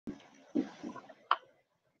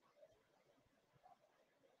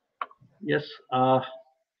Yes,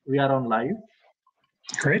 we are on live.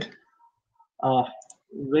 Great. Uh,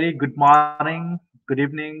 Very good morning, good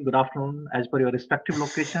evening, good afternoon, as per your respective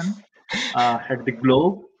location at the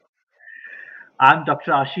globe. I'm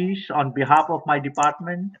Dr. Ashish. On behalf of my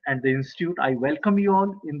department and the institute, I welcome you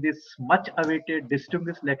all in this much awaited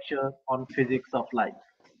distinguished lecture on physics of life.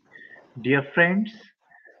 Dear friends,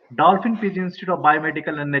 Dolphin Peak Institute of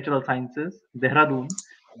Biomedical and Natural Sciences, Dehradun,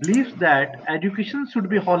 believes that education should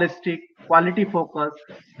be holistic, quality focused,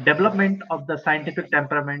 development of the scientific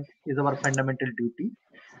temperament is our fundamental duty,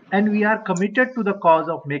 and we are committed to the cause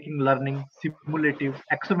of making learning simulative,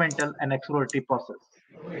 experimental, and explorative process.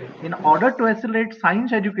 In order to accelerate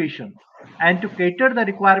science education and to cater the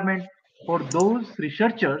requirement for those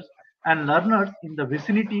researchers and learners in the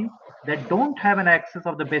vicinity that don't have an access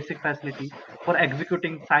of the basic facility for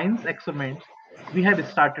executing science experiments, we have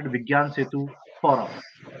started Vigyan Setu forums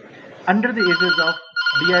under the aegis of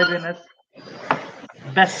DIBNS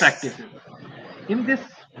best practices. In this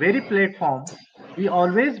very platform, we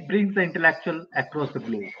always bring the intellectual across the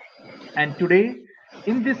globe. And today,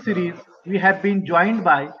 in this series, we have been joined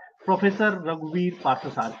by Professor Raghuveer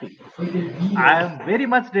Parsasarthi. I am very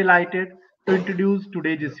much delighted to introduce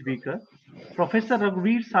today's speaker. Professor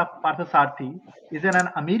Raghuveer Parsasarthi is an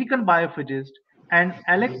American biophysicist and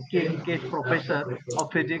Alec Case Professor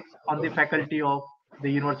of Physics on the faculty of the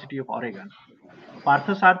University of Oregon.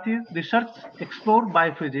 Parthasarthi's research explored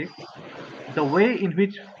biophysics, the way in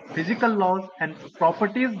which physical laws and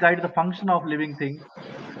properties guide the function of living things.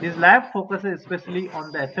 His lab focuses especially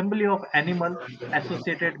on the assembly of animal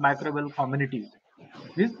associated microbial communities,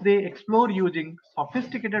 which they explore using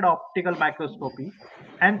sophisticated optical microscopy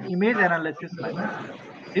and image analysis methods.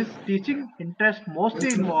 His teaching interests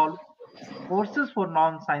mostly involve courses for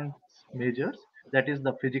non-science majors, that is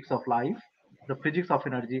the physics of life, the physics of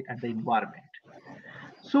energy, and the environment.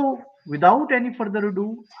 So, without any further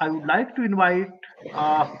ado, I would like to invite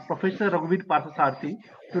Professor Raghuveer Parsasarthi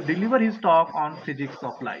to deliver his talk on physics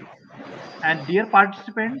of life. And dear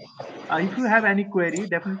participants, if you have any query,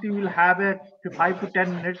 definitely we'll have a 5 to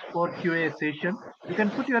 10 minutes for QA session. You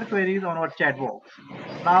can put your queries on our chat box.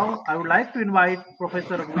 Now, I would like to invite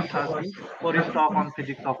Professor Raghuveer Sarthi for his talk on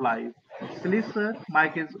physics of life. Please, sir,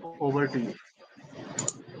 mic is over to you.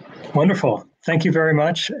 Wonderful. Thank you very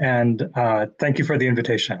much. And thank you for the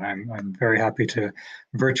invitation. I'm very happy to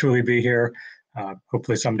virtually be here.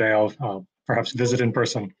 Hopefully someday I'll perhaps visit in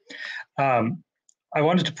person. I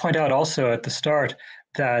wanted to point out also at the start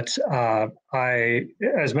that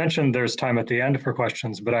as mentioned, there's time at the end for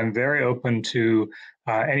questions, but I'm very open to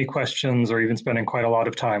any questions or even spending quite a lot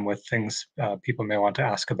of time with things people may want to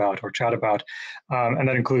ask about or chat about. And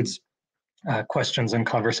that includes questions and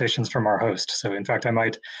conversations from our host. So in fact, I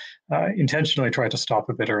might intentionally try to stop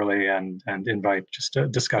a bit early and invite just a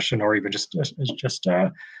discussion or even just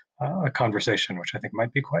a conversation, which I think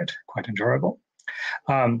might be quite enjoyable.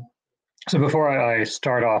 So before I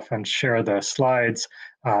start off and share the slides,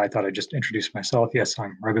 I thought I'd just introduce myself. Yes,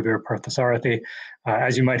 I'm Raghuveer Parthasarathi.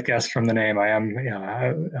 As you might guess from the name, I am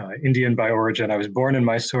Indian by origin. I was born in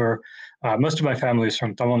Mysore. Most of my family is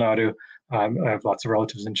from Tamil Nadu. I have lots of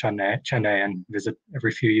relatives in Chennai and visit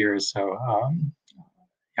every few years. So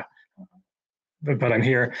yeah, but I'm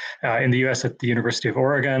here in the US at the University of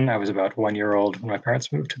Oregon. I was about 1 year old when my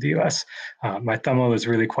parents moved to the US. My Tamil is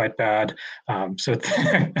really quite bad. So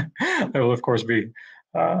there will of course be,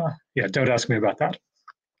 yeah, don't ask me about that.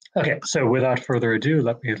 Okay, so without further ado,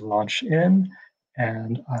 let me launch in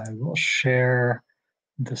and I will share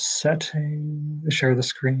the setting, share the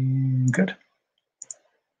screen, good.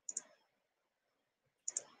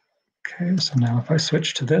 Okay, so now if I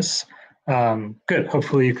switch to this, good,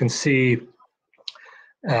 hopefully you can see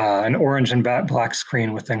an orange and black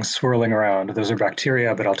screen with things swirling around. Those are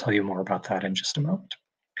bacteria, but I'll tell you more about that in just a moment.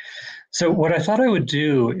 So what I thought I would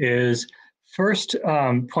do is first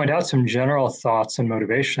point out some general thoughts and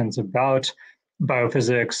motivations about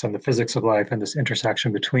biophysics and the physics of life and this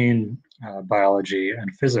intersection between biology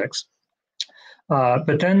and physics.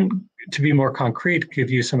 But then to be more concrete, give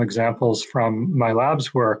you some examples from my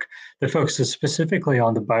lab's work that focuses specifically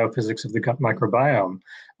on the biophysics of the gut microbiome,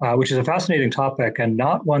 which is a fascinating topic and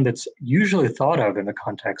not one that's usually thought of in the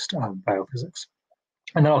context of biophysics.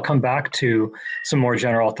 And then I'll come back to some more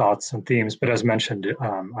general thoughts and themes, but as mentioned,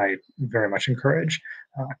 I very much encourage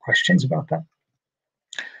questions about that.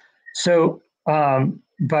 So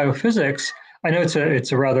biophysics, I know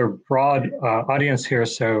it's a rather broad audience here,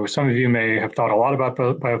 so some of you may have thought a lot about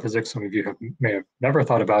biophysics, some of you may have never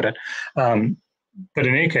thought about it. But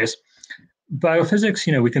in any case,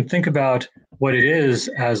 biophysics, we can think about what it is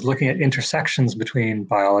as looking at intersections between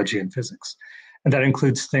biology and physics. And that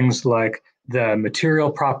includes things like the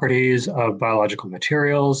material properties of biological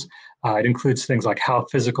materials. It includes things like how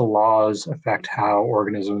physical laws affect how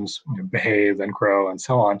organisms behave and grow and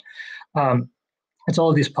so on. It's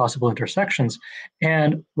all of these possible intersections.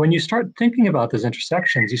 And when you start thinking about those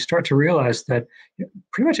intersections, you start to realize that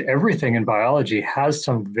pretty much everything in biology has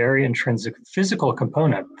some very intrinsic physical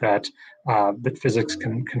component that, that physics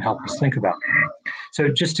can help us think about. So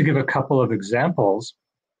just to give a couple of examples,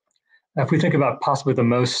 if we think about possibly the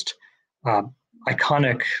most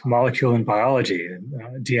iconic molecule in biology,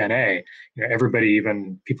 DNA, everybody,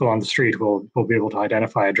 even people on the street, will be able to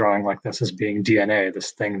identify a drawing like this as being DNA,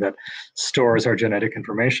 this thing that stores our genetic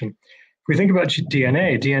information. If we think about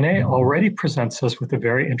DNA already presents us with a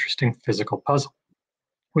very interesting physical puzzle,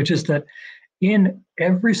 which is that in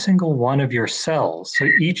every single one of your cells, so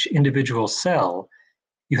each individual cell,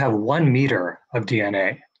 you have 1 meter of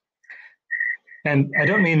DNA. And I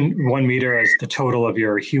don't mean 1 meter as the total of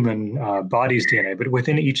your human body's DNA, but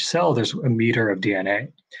within each cell, there's a meter of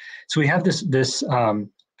DNA. So we have this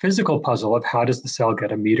physical puzzle of how does the cell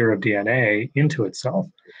get a meter of DNA into itself.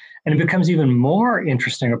 And it becomes even more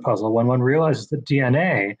interesting a puzzle when one realizes that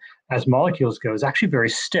DNA, as molecules go, is actually very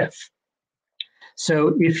stiff.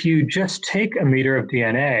 So if you just take a meter of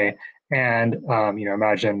DNA and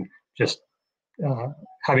imagine just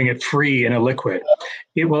having it free in a liquid,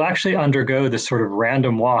 it will actually undergo this sort of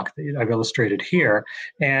random walk that I've illustrated here.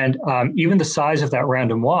 And even the size of that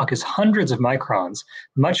random walk is hundreds of microns,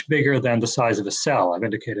 much bigger than the size of a cell. I've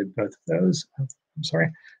indicated both of those,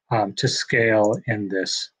 to scale in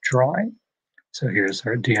this drawing. So here's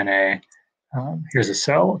our DNA. Here's a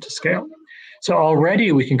cell to scale. So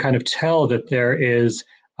already we can kind of tell that there is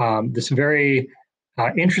this very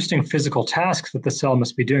interesting physical task that the cell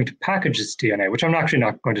must be doing to package its DNA, which I'm actually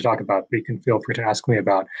not going to talk about, but you can feel free to ask me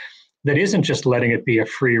about, that isn't just letting it be a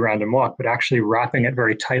free random walk, but actually wrapping it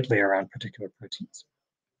very tightly around particular proteins.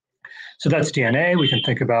 So that's DNA. We can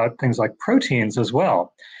think about things like proteins as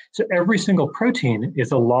well. So every single protein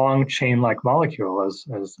is a long chain-like molecule, as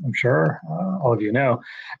I'm sure all of you know.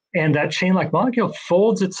 And that chain-like molecule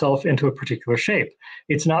folds itself into a particular shape.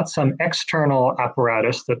 It's not some external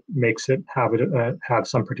apparatus that makes it have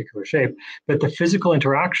some particular shape, but the physical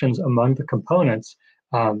interactions among the components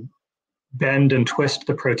bend and twist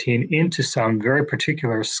the protein into some very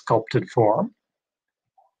particular sculpted form.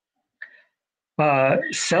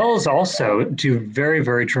 Cells also do very,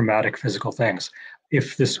 very dramatic physical things.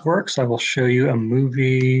 If this works, I will show you a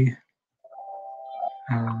movie.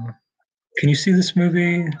 Can you see this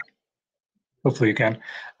movie? Hopefully you can.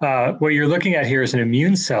 What you're looking at here is an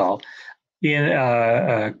immune cell in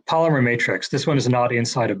a polymer matrix. This one is not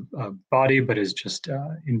inside a body, but is just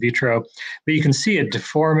in vitro. But you can see it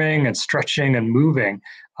deforming and stretching and moving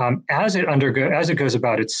as it goes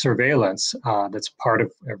about its surveillance. That's part of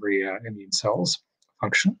every immune cell's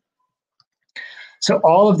function. So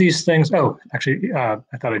all of these things. Oh, actually, I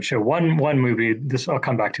thought I'd show one movie. This I'll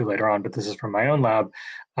come back to later on, but this is from my own lab.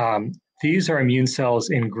 These are immune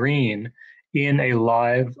cells in green in a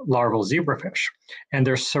live larval zebrafish, and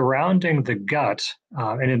they're surrounding the gut.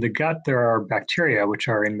 And in the gut, there are bacteria, which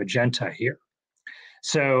are in magenta here.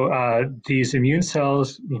 So these immune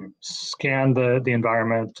cells scan the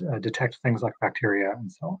environment, detect things like bacteria,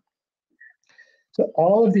 and so on. So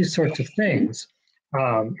all of these sorts of things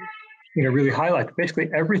really highlight that basically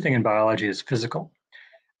everything in biology is physical.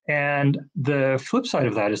 And the flip side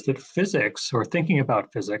of that is that physics, or thinking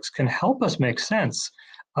about physics, can help us make sense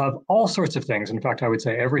of all sorts of things. In fact, I would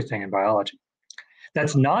say everything in biology.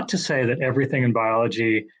 That's not to say that everything in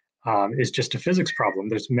biology is just a physics problem.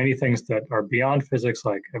 There's many things that are beyond physics,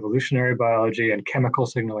 like evolutionary biology and chemical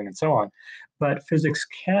signaling and so on. But physics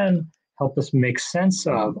can help us make sense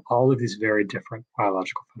of all of these very different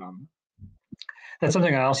biological phenomena. That's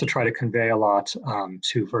something I also try to convey a lot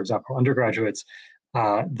to, for example, undergraduates,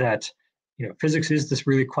 that physics is this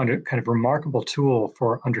really kind of remarkable tool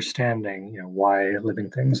for understanding why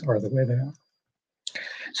living things are the way they are.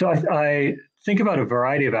 So I think about a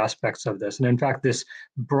variety of aspects of this, and in fact, this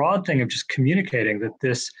broad thing of just communicating that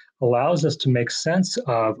this allows us to make sense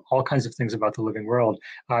of all kinds of things about the living world.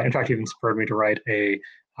 In fact, even spurred me to write a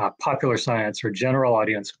popular science or general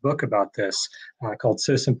audience book about this called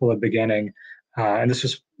 "So Simple a Beginning." And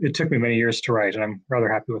it took me many years to write, and I'm rather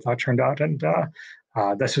happy with how it turned out. And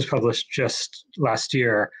this was published just last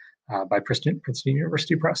year by Princeton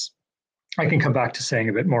University Press. I can come back to saying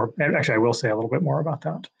a bit more. Actually, I will say a little bit more about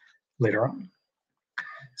that later on.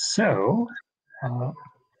 So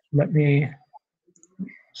let me,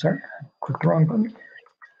 sorry, clicked the wrong button.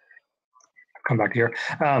 Come back here.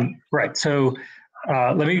 Right, so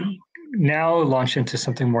let me now launch into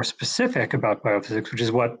something more specific about biophysics, which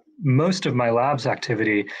is what most of my lab's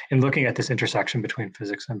activity in looking at this intersection between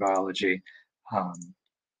physics and biology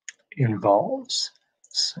involves.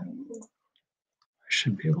 So I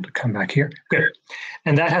should be able to come back here. Good.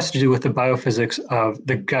 And that has to do with the biophysics of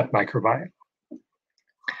the gut microbiome.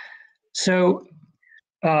 So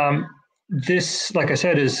this, like I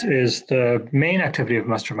said, is the main activity of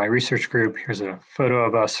most of my research group. Here's a photo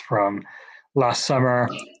of us from last summer.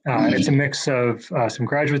 It's a mix of some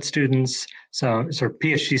graduate students, some sort of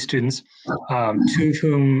PhD students, two of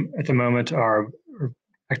whom at the moment are,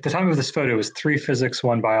 at the time of this photo, it was 3 physics,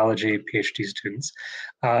 1 biology PhD students,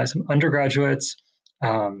 some undergraduates.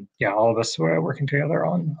 Yeah, all of us were working together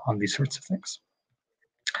on these sorts of things.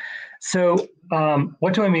 So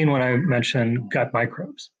what do I mean when I mention gut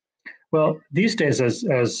microbes? Well, these days, as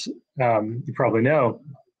you probably know,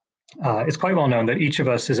 it's quite well known that each of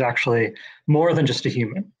us is actually more than just a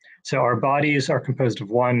human. So our bodies are composed of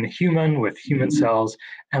one human with human cells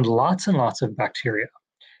and lots of bacteria.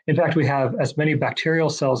 In fact, we have as many bacterial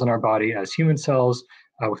cells in our body as human cells,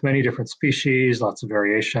 with many different species, lots of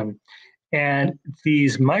variation. And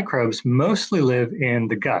these microbes mostly live in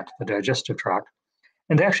the gut, the digestive tract,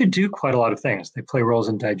 and they actually do quite a lot of things. They play roles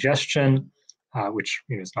in digestion, which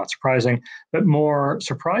is not surprising, but more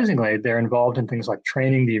surprisingly, they're involved in things like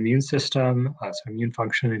training the immune system, so immune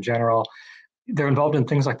function in general. They're involved in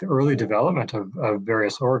things like the early development of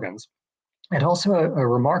various organs, and also a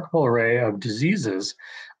remarkable array of diseases,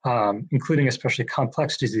 including especially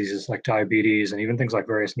complex diseases like diabetes and even things like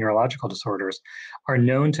various neurological disorders, are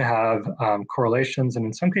known to have correlations and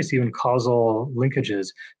in some cases even causal linkages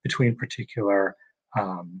between particular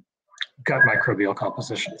gut microbial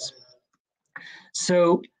compositions.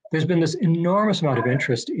 So there's been this enormous amount of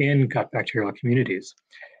interest in gut bacterial communities.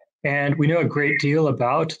 And we know a great deal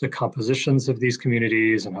about the compositions of these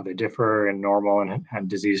communities and how they differ in normal and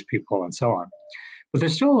diseased people and so on. But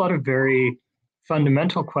there's still a lot of very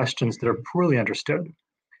fundamental questions that are poorly understood.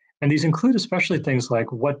 And these include especially things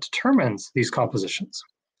like what determines these compositions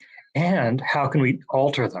and how can we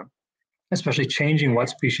alter them, especially changing what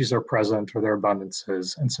species are present or their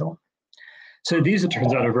abundances and so on. So these, it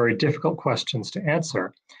turns out, are very difficult questions to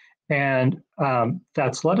answer. And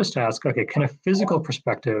that's led us to ask, okay, can a physical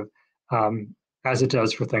perspective, as it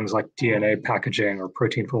does for things like DNA packaging or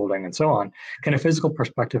protein folding and so on, can a physical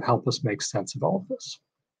perspective help us make sense of all of this?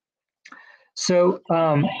 So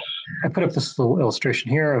I put up this little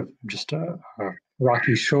illustration here of just a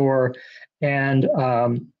rocky shore. And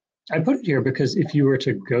I put it here because if you were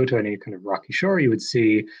to go to any kind of rocky shore, you would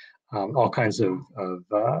see all kinds of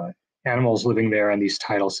animals living there in these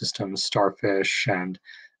tidal systems, starfish and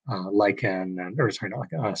lichen, and, or sorry, not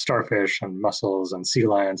lichen, starfish and mussels and sea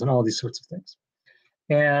lions and all these sorts of things.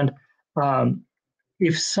 And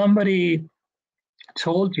if somebody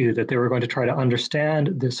told you that they were going to try to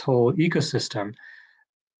understand this whole ecosystem,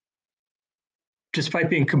 despite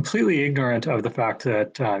being completely ignorant of the fact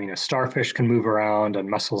that starfish can move around and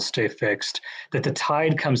mussels stay fixed, that the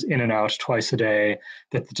tide comes in and out twice a day,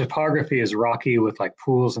 that the topography is rocky with like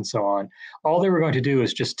pools and so on, all they were going to do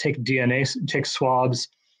is just take DNA, take swabs,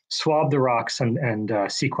 swab the rocks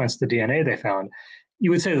and sequence the DNA they found,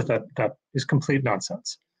 you would say that is complete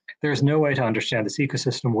nonsense. There's no way to understand this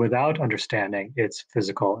ecosystem without understanding its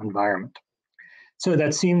physical environment. So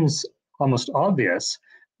that seems almost obvious,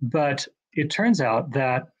 but it turns out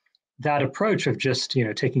that that approach of just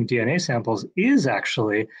taking DNA samples is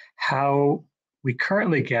actually how we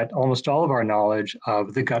currently get almost all of our knowledge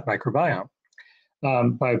of the gut microbiome,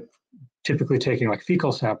 by typically taking like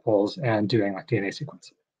fecal samples and doing like DNA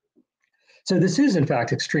sequencing. So this is in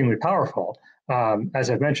fact extremely powerful. As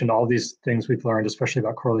I've mentioned, all these things we've learned, especially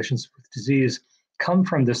about correlations with disease, come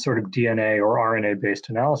from this sort of DNA or RNA-based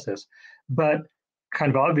analysis, but kind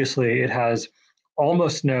of obviously it has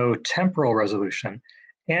almost no temporal resolution,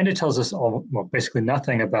 and it tells us basically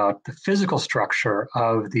nothing about the physical structure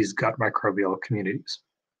of these gut microbial communities.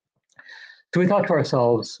 So we thought to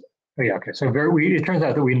ourselves, oh yeah, okay, so it turns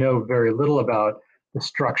out that we know very little about the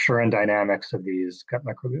structure and dynamics of these gut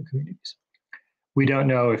microbial communities. We don't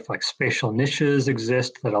know if like spatial niches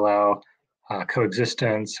exist that allow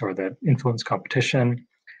coexistence or that influence competition.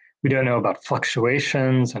 We don't know about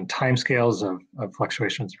fluctuations and timescales of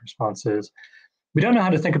fluctuations and responses. We don't know how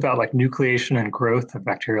to think about like nucleation and growth of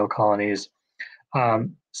bacterial colonies.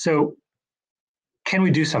 So can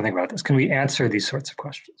we do something about this? Can we answer these sorts of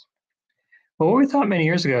questions? Well, what we thought many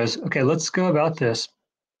years ago is, okay, let's go about this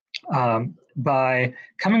by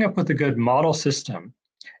coming up with a good model system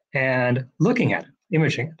and looking at it,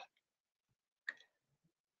 imaging it.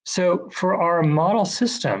 So for our model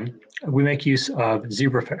system, we make use of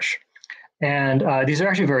zebrafish. And these are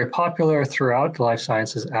actually very popular throughout the life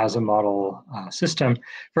sciences as a model system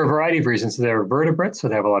for a variety of reasons. They're vertebrates, so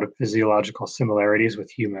they have a lot of physiological similarities with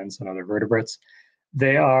humans and other vertebrates.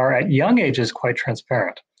 They are at young ages quite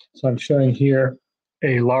transparent. So I'm showing here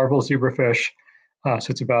a larval zebrafish. So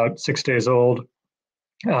it's about 6 days old.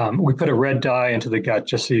 We put a red dye into the gut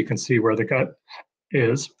just so you can see where the gut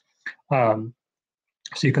is. So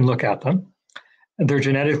you can look at them. They're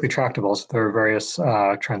genetically tractable, so there are various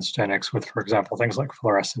transgenics with, for example, things like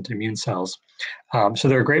fluorescent immune cells. So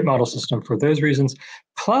they're a great model system for those reasons.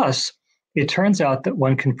 Plus, it turns out that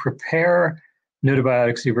one can prepare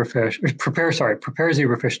prepare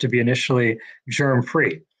zebrafish to be initially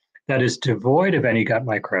germ-free, that is devoid of any gut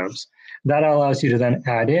microbes. That allows you to then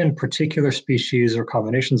add in particular species or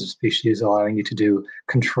combinations of species, allowing you to do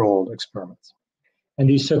controlled experiments. And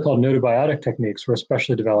these so-called gnotobiotic techniques were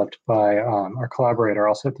especially developed by our collaborator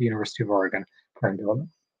also at the University of Oregon, Karen Gilliman.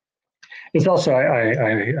 It's also,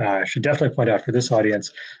 I should definitely point out for this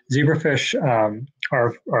audience, zebrafish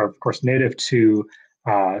are of course native to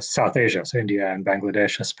South Asia, so India and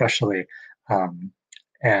Bangladesh especially. Yeah,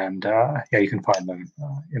 you can find them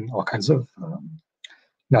in all kinds of,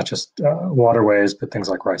 not just waterways, but things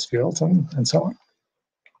like rice fields and so on.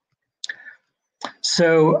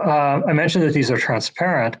 So I mentioned that these are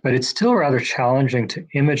transparent, but it's still rather challenging to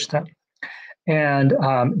image them. And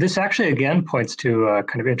this actually, again, points to a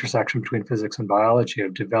kind of intersection between physics and biology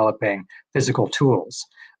of developing physical tools,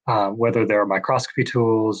 whether they're microscopy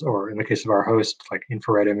tools or, in the case of our host, like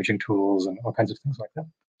infrared imaging tools and all kinds of things like that.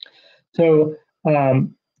 So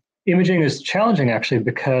imaging is challenging, actually,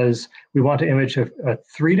 because we want to image a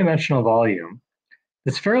three-dimensional volume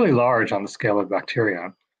that's fairly large on the scale of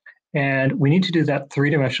bacteria. And we need to do that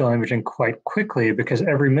three-dimensional imaging quite quickly because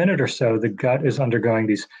every minute or so, the gut is undergoing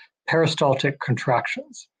these peristaltic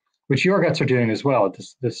contractions, which your guts are doing as well,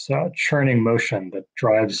 this churning motion that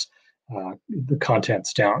drives the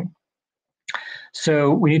contents down.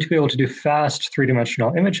 So we need to be able to do fast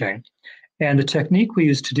three-dimensional imaging. And the technique we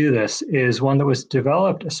use to do this is one that was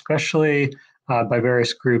developed especially by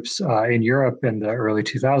various groups in Europe in the early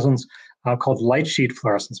 2000s called light sheet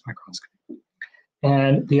fluorescence microscopy.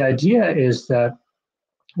 And the idea is that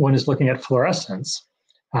one is looking at fluorescence.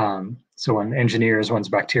 So one engineers one's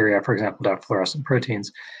bacteria, for example, to have fluorescent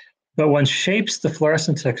proteins, but one shapes the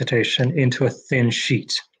fluorescence excitation into a thin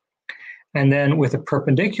sheet. And then with a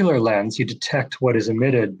perpendicular lens, you detect what is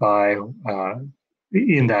emitted by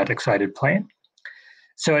in that excited plane.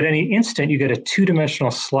 So at any instant, you get a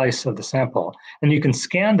two-dimensional slice of the sample, and you can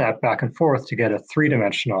scan that back and forth to get a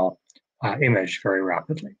three-dimensional image very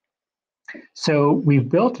rapidly. So we've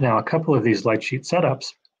built now a couple of these light sheet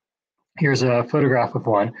setups. Here's a photograph of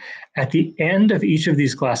one. At the end of each of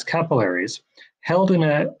these glass capillaries, held in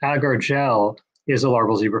an agar gel, is a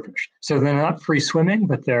larval zebrafish. So they're not free swimming,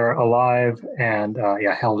 but they're alive and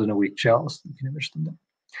held in a weak gel, so you can image them there.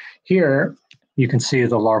 Here, you can see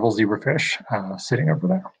the larval zebrafish sitting over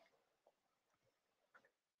there.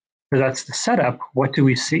 So that's the setup. What do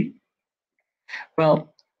we see?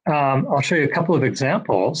 Well, I'll show you a couple of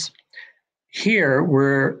examples. Here,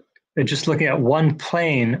 we're just looking at one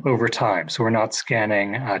plane over time. So we're not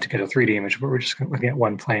scanning to get a 3D image, but we're just looking at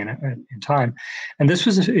one plane in time. And this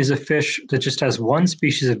is a fish that just has one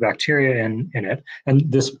species of bacteria in it.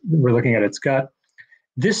 And this, we're looking at its gut.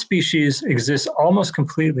 This species exists almost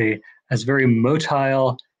completely as very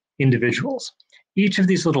motile individuals. Each of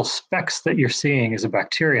these little specks that you're seeing is a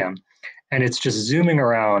bacterium, and it's just zooming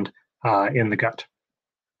around in the gut.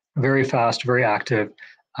 Very fast, very active.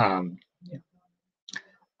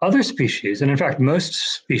 Other species, and in fact, most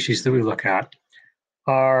species that we look at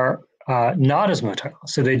are not as motile.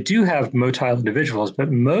 So they do have motile individuals,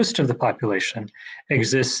 but most of the population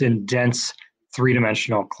exists in dense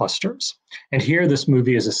three-dimensional clusters. And here, this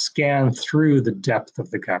movie is a scan through the depth of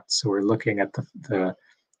the gut. So we're looking at the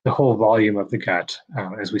whole volume of the gut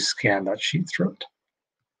as we scan that sheet through it.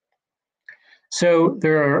 So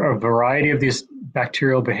there are a variety of these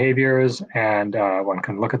bacterial behaviors, and one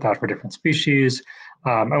can look at that for different species.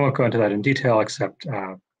 I won't go into that in detail, except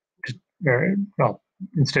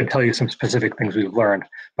instead tell you some specific things we've learned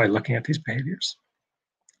by looking at these behaviors.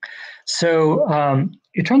 So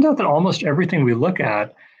it turns out that almost everything we look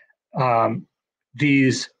at,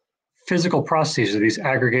 these physical processes, or these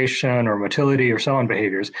aggregation or motility or so on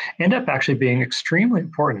behaviors, end up actually being extremely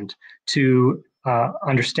important to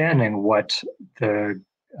understanding what the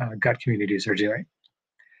gut communities are doing.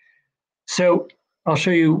 So I'll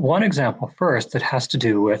show you one example first that has to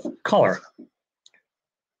do with color.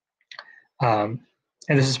 And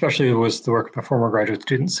this especially was the work of a former graduate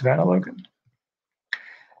student, Savannah Logan.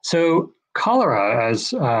 So cholera,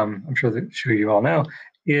 as I'm sure that you all know,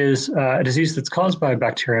 is a disease that's caused by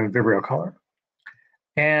bacterium Vibrio cholera.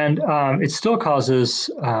 And it still causes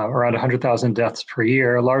around 100,000 deaths per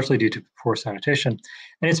year, largely due to poor sanitation.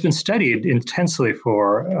 And it's been studied intensely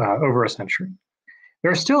for over a century.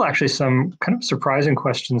 There are still actually some kind of surprising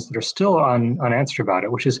questions that are still unanswered about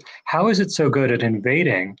it, which is how is it so good at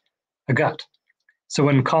invading a gut? So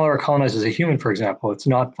when cholera colonizes a human, for example, it's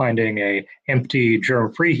not finding a empty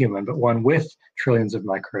germ-free human, but one with trillions of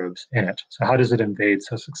microbes in it. So how does it invade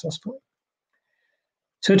so successfully?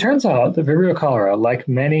 So it turns out that Vibrio cholera, like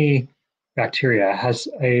many bacteria, has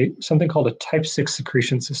something called a type 6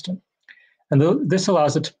 secretion system. And this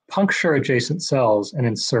allows it to puncture adjacent cells and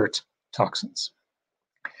insert toxins.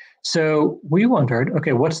 So we wondered,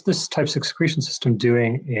 okay, what's this type 6 secretion system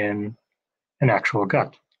doing in an actual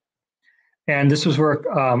gut? And this was work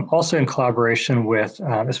also in collaboration with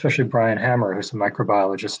especially Brian Hammer, who's a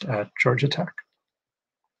microbiologist at Georgia Tech.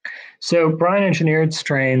 So Brian engineered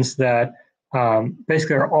strains that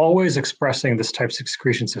basically are always expressing this type 6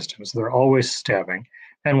 secretion system. So they're always stabbing,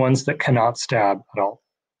 and ones that cannot stab at all.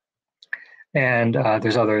 And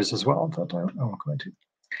there's others as well that I won't go into.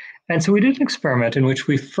 And so we did an experiment in which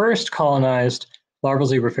we first colonized larval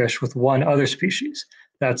zebrafish with one other species.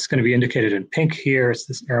 That's going to be indicated in pink here. It's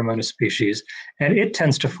this Aeromonas species, and it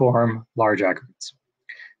tends to form large aggregates.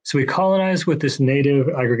 So we colonize with this native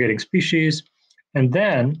aggregating species, and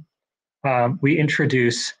then we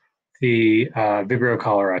introduce the Vibrio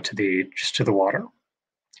cholera just to the water.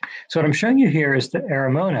 So what I'm showing you here is the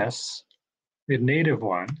Aeromonas, the native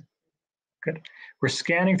one. Good. We're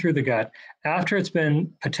scanning through the gut after it's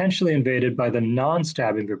been potentially invaded by the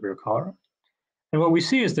non-stabbing Vibrio cholera. And what we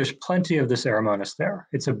see is there's plenty of this Aeromonas there.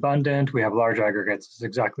 It's abundant. We have large aggregates. It's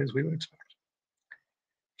exactly as we would expect.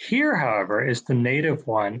 Here, however, is the native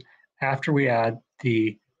one after we add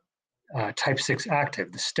the type 6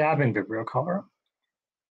 active, the stabbing Vibrio cholera.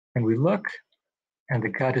 And we look, and the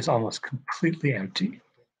gut is almost completely empty.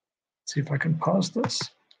 Let's see if I can pause this.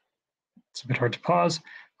 It's a bit hard to pause.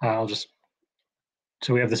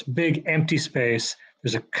 So we have this big empty space.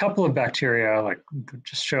 There's a couple of bacteria, like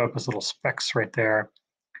just show up as little specks right there.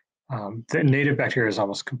 The native bacteria is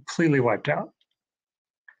almost completely wiped out.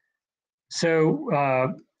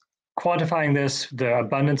 So quantifying this, the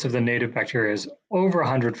abundance of the native bacteria is over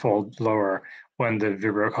 100-fold lower when the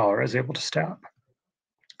Vibrio cholera is able to stab.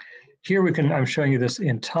 Here I'm showing you this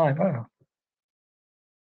in time. Oh.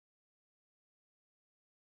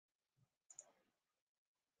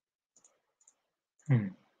 Let's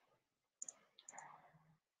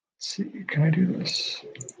see, can I do this?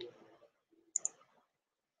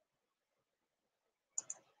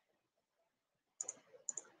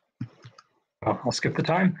 Oh, I'll skip the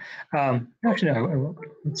time. Actually, no, I won't.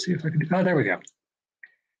 Let's see if I can do, oh, there we go.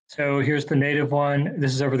 So here's the native one.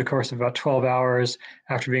 This is over the course of about 12 hours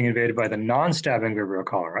after being invaded by the non-stabbing Vibrio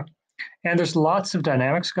cholera. And there's lots of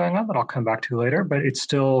dynamics going on that I'll come back to later, but it's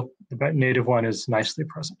still, the native one is nicely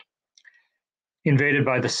present. Invaded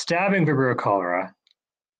by the stabbing Vibrio cholera,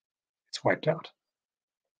 it's wiped out.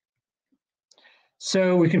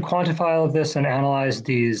 So we can quantify all of this and analyze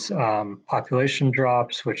these population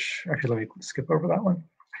drops, which actually, let me skip over that one.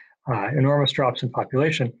 Enormous drops in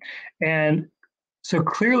population. And so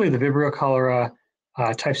clearly the Vibrio cholera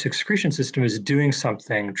type 6 secretion system is doing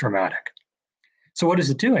something dramatic. So what is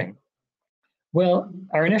it doing? Well,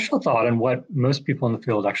 our initial thought, and what most people in the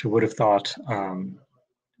field actually would have thought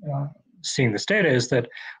seeing this data, is that,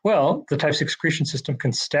 well, the type 6 secretion system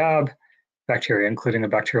can stab bacteria, including a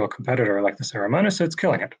bacterial competitor like the Aeromonas, so it's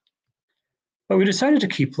killing it. But we decided to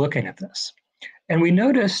keep looking at this. And we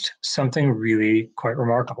noticed something really quite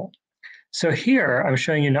remarkable. So here, I'm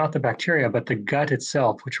showing you not the bacteria, but the gut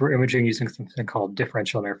itself, which we're imaging using something called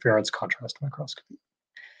differential interference contrast microscopy.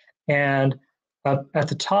 And at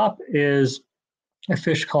the top is a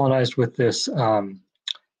fish colonized with this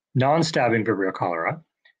non-stabbing Vibrio cholera.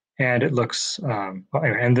 And it looks, well,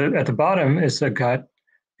 anyway, and at the bottom is the gut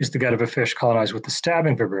of a fish colonized with the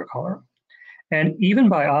stabbing Vibrio cholera. And even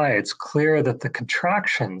by eye, it's clear that the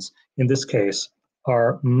contractions in this case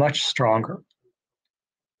are much stronger.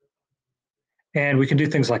 And we can do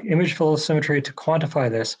things like image velocimetry to quantify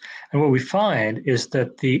this. And what we find is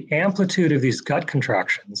that the amplitude of these gut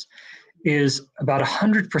contractions is about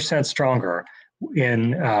 100% stronger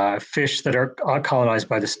in fish that are colonized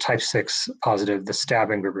by this type 6 positive, the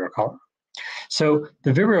stabbing Vibrio cholera. So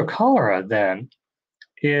the Vibrio cholera then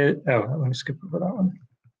is, oh, let me skip over that one.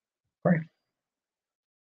 Sorry.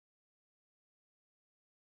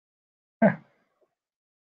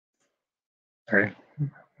 Sorry,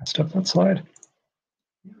 messed up that slide.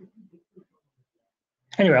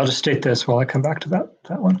 Anyway, I'll just state this while I come back to that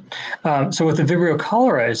one. So what the Vibrio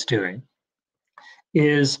cholera is doing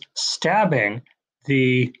is stabbing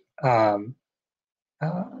the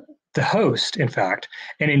host, in fact,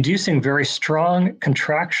 and inducing very strong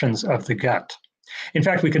contractions of the gut. In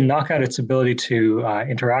fact, we can knock out its ability to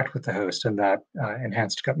interact with the host, and that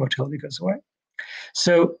enhanced gut motility goes away.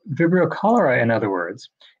 So Vibrio cholera, in other words,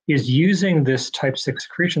 is using this type 6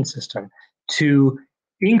 secretion system to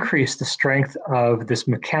increase the strength of this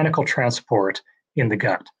mechanical transport in the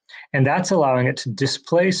gut. And that's allowing it to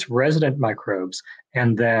displace resident microbes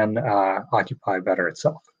and then occupy better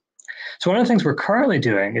itself. So one of the things we're currently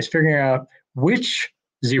doing is figuring out which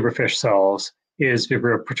zebrafish cells is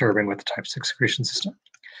Vibrio perturbing with the type 6 secretion system.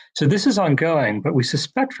 So this is ongoing, but we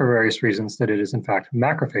suspect for various reasons that it is in fact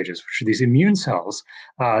macrophages, which are these immune cells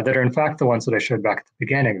that are in fact the ones that I showed back at the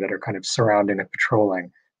beginning that are kind of surrounding and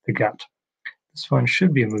patrolling the gut. This one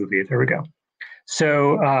should be a movie. There we go.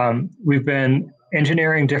 So we've been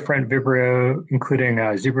engineering different Vibrio, including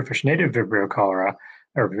zebrafish native Vibrio cholera,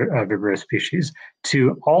 or Vibrio species,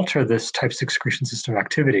 to alter this type 6 secretion system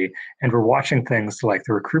activity. And we're watching things like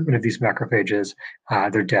the recruitment of these macrophages,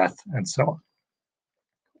 their death, and so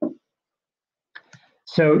on.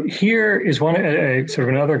 So here is one sort of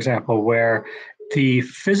another example where the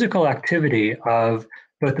physical activity of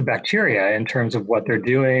both the bacteria in terms of what they're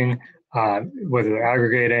doing, whether they're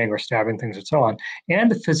aggregating or stabbing things and so on,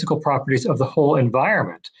 and the physical properties of the whole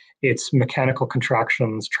environment, its mechanical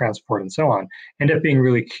contractions, transport, and so on, end up being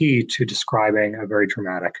really key to describing a very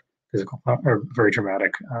dramatic physical or very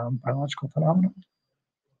dramatic biological phenomenon.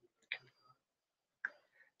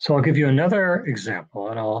 So I'll give you another example,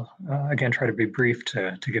 and I'll again try to be brief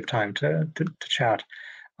to give time to chat.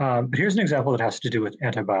 But here's an example that has to do with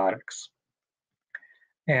antibiotics.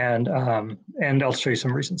 And I'll show you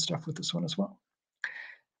some recent stuff with this one as well.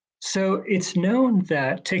 So it's known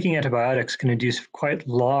that taking antibiotics can induce quite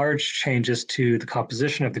large changes to the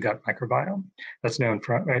composition of the gut microbiome. That's known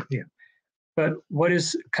from, right? Yeah. But what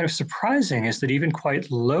is kind of surprising is that even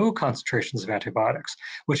quite low concentrations of antibiotics,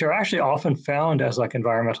 which are actually often found as like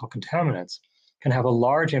environmental contaminants, can have a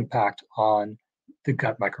large impact on the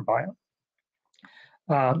gut microbiome.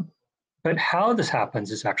 But how this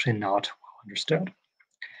happens is actually not well understood.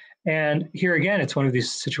 And here again, it's one of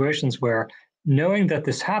these situations where knowing that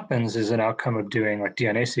this happens is an outcome of doing like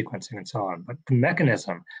DNA sequencing and so on, but the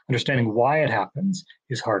mechanism, understanding why it happens,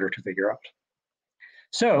 is harder to figure out.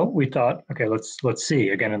 So we thought, okay, let's see,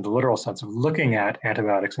 again, in the literal sense of looking at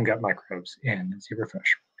antibiotics and gut microbes in zebrafish.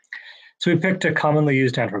 So we picked a commonly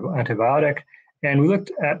used antibiotic, and we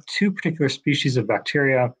looked at two particular species of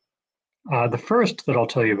bacteria. The first that I'll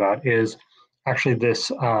tell you about is actually this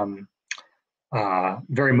very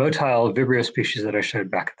motile Vibrio species that I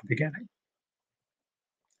showed back at the beginning.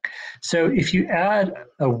 So if you add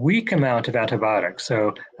a weak amount of antibiotics,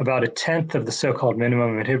 so about 1/10 of the so-called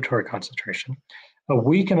minimum inhibitory concentration, a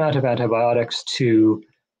weak amount of antibiotics to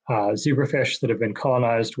zebrafish that have been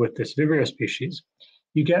colonized with this Vibrio species,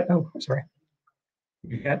 you get,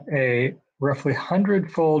 you get a roughly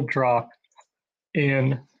 100-fold drop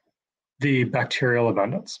in the bacterial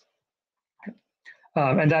abundance.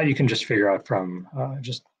 And that you can just figure out from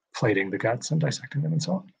just plating the guts and dissecting them and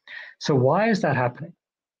so on. So why is that happening?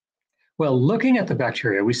 Well, looking at the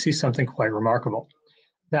bacteria, we see something quite remarkable,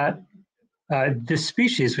 that this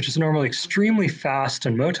species, which is normally extremely fast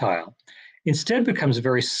and motile, instead becomes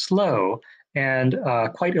very slow and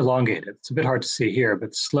quite elongated. It's a bit hard to see here,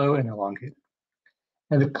 but slow and elongated.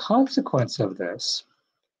 And the consequence of this,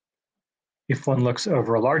 if one looks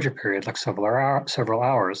over a larger period, like several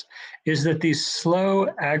hours, is that these slow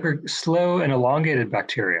and elongated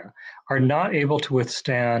bacteria are not able to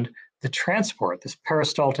withstand the transport, this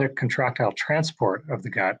peristaltic contractile transport of the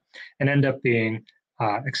gut, and end up being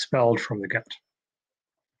expelled from the gut.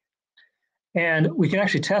 And we can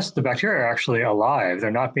actually test the bacteria are actually alive. They're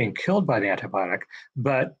not being killed by the antibiotic,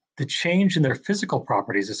 but the change in their physical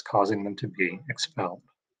properties is causing them to be expelled.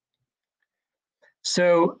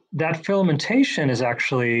 So that filamentation is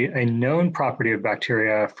actually a known property of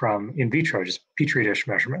bacteria from in vitro, just Petri dish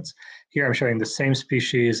measurements. Here I'm showing the same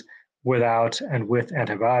species without and with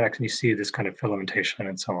antibiotics, and you see this kind of filamentation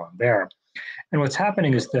and so on there. And what's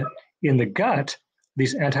happening is that in the gut,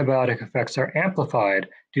 these antibiotic effects are amplified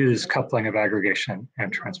due to this coupling of aggregation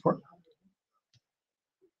and transport.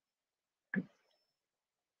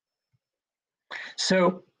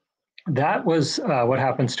 So that was what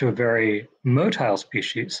happens to a very motile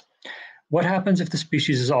species. What happens if the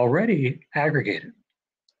species is already aggregated?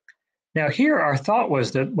 Now here, our thought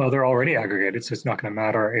was that, well, they're already aggregated, so it's not going to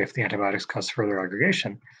matter if the antibiotics cause further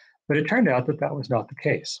aggregation. But it turned out that that was not the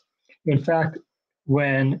case. In fact,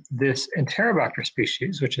 when this Enterobacter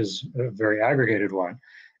species, which is a very aggregated one,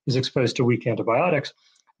 is exposed to weak antibiotics,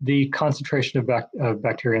 the concentration of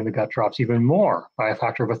bacteria in the gut drops even more by a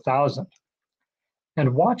factor of 1,000.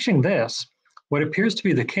 And watching this, what appears to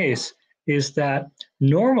be the case is that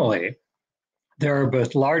normally there are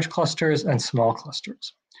both large clusters and small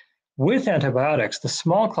clusters. With antibiotics, the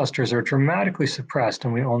small clusters are dramatically suppressed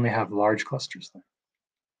and we only have large clusters there.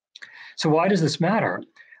 So why does this matter?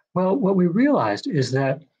 Well, what we realized is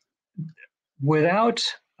that without,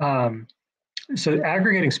 so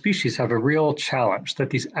aggregating species have a real challenge, that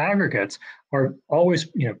these aggregates are always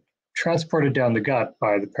transported down the gut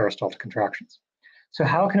by the peristaltic contractions. So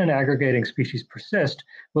how can an aggregating species persist?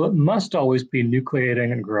 Well, it must always be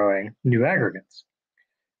nucleating and growing new aggregates.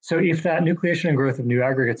 So if that nucleation and growth of new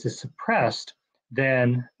aggregates is suppressed,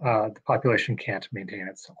 then the population can't maintain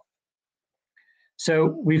itself.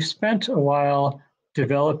 So we've spent a while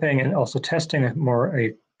developing and also testing a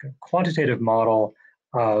quantitative model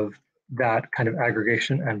of that kind of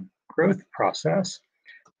aggregation and growth process.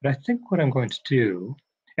 But I think what I'm going to do,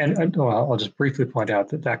 and I'll just briefly point out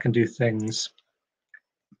that that can do things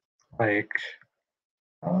like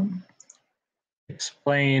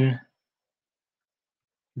explain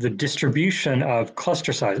the distribution of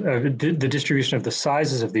cluster size, the distribution of the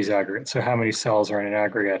sizes of these aggregates. So how many cells are in an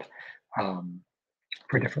aggregate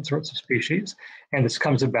for different sorts of species. And this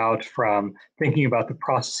comes about from thinking about the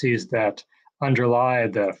processes that underlie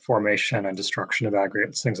the formation and destruction of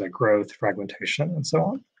aggregates, things like growth, fragmentation, and so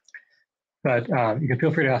on. But you can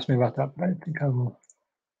feel free to ask me about that, but I think I will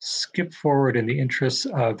skip forward in the interest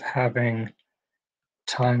of having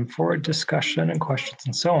time for discussion and questions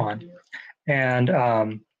and so on. And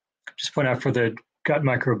just point out for the gut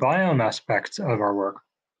microbiome aspects of our work,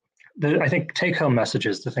 I think take-home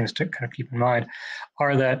messages, the things to kind of keep in mind,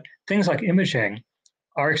 are that things like imaging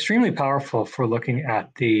are extremely powerful for looking at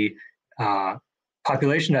the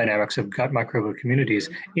population dynamics of gut microbial communities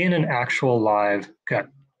in an actual live gut.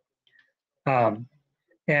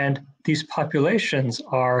 And these populations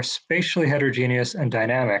are spatially heterogeneous and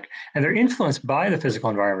dynamic, and they're influenced by the physical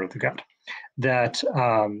environment of the gut. That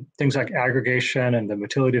things like aggregation and the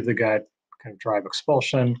motility of the gut kind of drive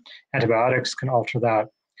expulsion. Antibiotics can alter that.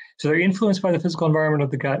 So they're influenced by the physical environment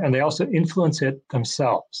of the gut, and they also influence it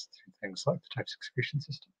themselves through things like the Type excretion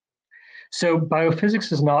system. So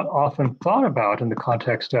biophysics is not often thought about in the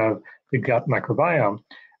context of the gut microbiome,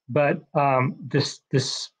 but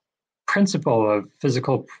this principle of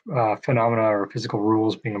physical phenomena or physical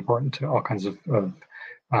rules being important to all kinds of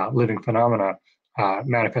living phenomena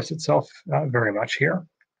manifests itself very much here.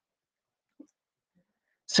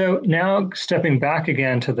 So now stepping back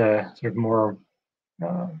again to the sort of more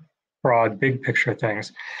broad, big picture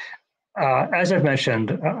things. As I've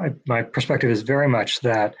mentioned, my perspective is very much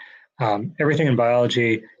that everything in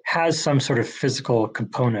biology has some sort of physical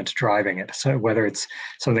component driving it. So whether it's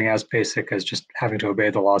something as basic as just having to obey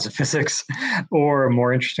the laws of physics, or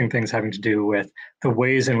more interesting things having to do with the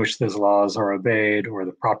ways in which those laws are obeyed, or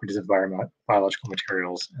the properties of biological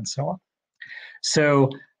materials, and so on. So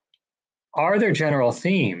are there general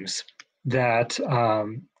themes that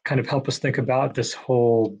kind of help us think about this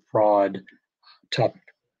whole broad topic?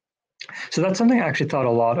 So that's something I actually thought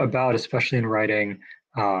a lot about, especially in writing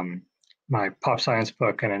my pop science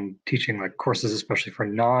book and in teaching like courses, especially for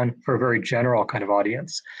a very general kind of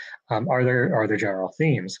audience. Are there general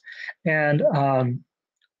themes? And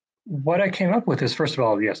what I came up with is, first of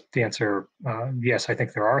all, yes, the answer, yes, I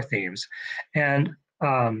think there are themes. And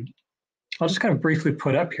I'll just kind of briefly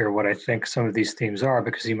put up here what I think some of these themes are,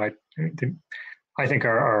 because I think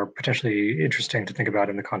are potentially interesting to think about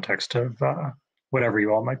in the context of whatever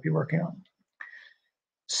you all might be working on.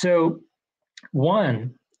 So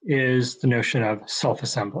one is the notion of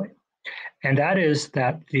self-assembly. And that is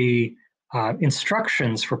that the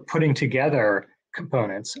instructions for putting together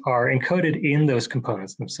components are encoded in those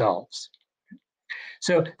components themselves.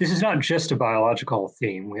 So this is not just a biological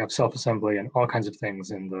theme. We have self-assembly and all kinds of things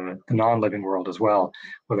in the non-living world as well,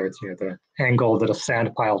 whether it's the angle that a sand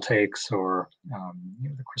pile takes, or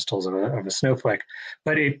the crystals of a snowflake.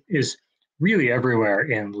 But it is really everywhere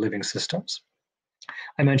in living systems.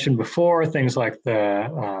 I mentioned before things like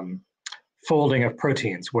the folding of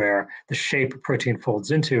proteins, where the shape a protein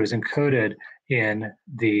folds into is encoded in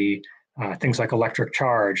the things like electric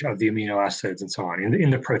charge of the amino acids and so on in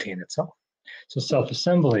the protein itself. So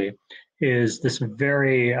self-assembly is this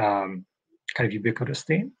very kind of ubiquitous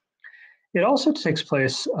theme. It also takes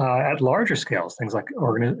place at larger scales, things like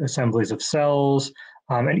assemblies of cells,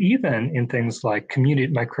 and even in things like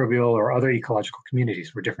microbial or other ecological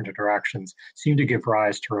communities, where different interactions seem to give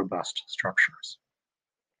rise to robust structures.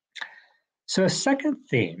 So a second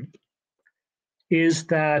theme is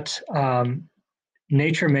that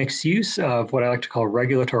nature makes use of what I like to call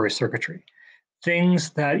regulatory circuitry, things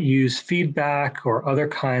that use feedback or other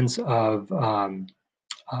kinds of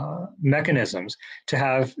mechanisms to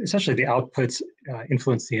have essentially the outputs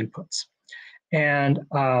influence the inputs. And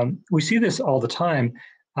we see this all the time.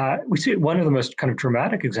 We see one of the most kind of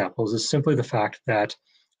dramatic examples is simply the fact that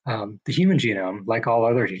the human genome, like all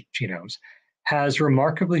other genomes, has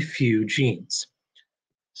remarkably few genes.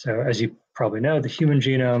 So as you probably know, the human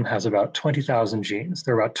genome has about 20,000 genes.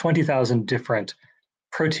 There are about 20,000 different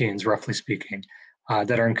proteins, roughly speaking,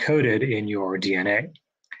 that are encoded in your DNA.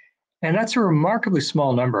 And that's a remarkably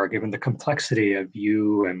small number given the complexity of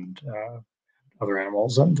you and other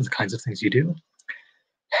animals and the kinds of things you do.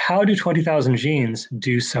 How do 20,000 genes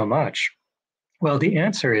do so much? Well, the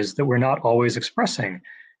answer is that we're not always expressing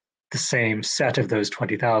the same set of those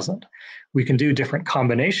 20,000. We can do different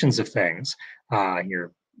combinations of things.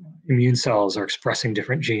 Your immune cells are expressing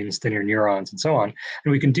different genes than your neurons and so on.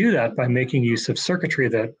 And we can do that by making use of circuitry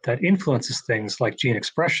that influences things like gene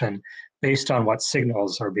expression based on what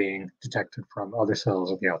signals are being detected from other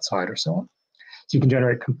cells at the outside or so on. So you can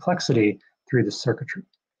generate complexity through the circuitry.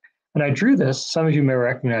 And I drew this, some of you may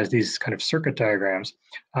recognize these kind of circuit diagrams.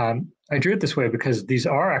 I drew it this way because these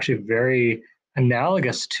are actually very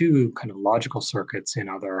analogous to kind of logical circuits in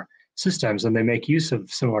other systems, and they make use of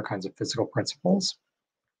similar kinds of physical principles.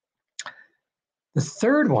 The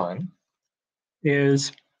third one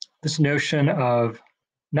is this notion of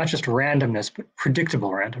not just randomness, but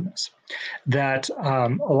predictable randomness, that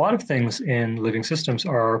a lot of things in living systems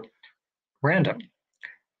are random.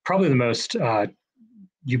 Probably the most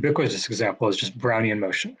ubiquitous example is just Brownian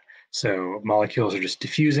motion. So molecules are just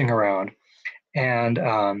diffusing around, and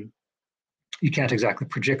you can't exactly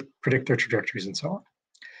predict their trajectories and so on.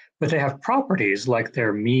 But they have properties like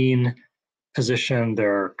their mean position,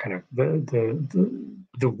 their kind of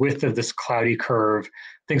the width of this cloudy curve,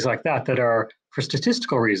 things like that, that are, for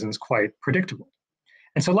statistical reasons, quite predictable.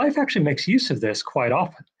 And so life actually makes use of this quite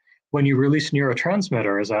often. When you release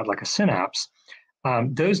neurotransmitters at like a synapse,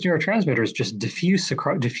 those neurotransmitters just diffuse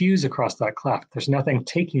across that cleft. There's nothing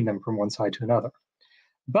taking them from one side to another.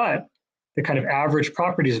 But the kind of average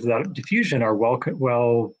properties of that diffusion are well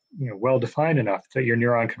defined enough that your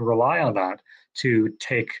neuron can rely on that to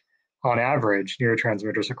take, on average,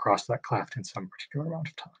 neurotransmitters across that cleft in some particular amount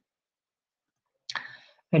of time.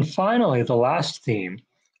 And finally, the last theme,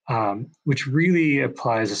 which really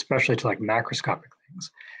applies especially to like macroscopic things,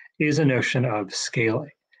 is a notion of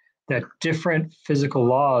scaling, that different physical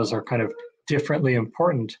laws are kind of differently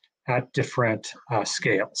important at different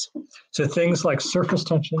scales. So things like surface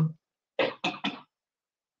tension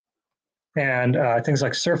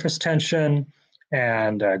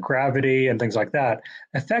and gravity and things like that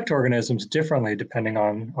affect organisms differently depending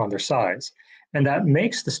on their size. And that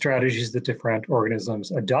makes the strategies that different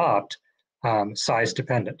organisms adopt size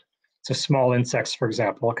dependent. So small insects, for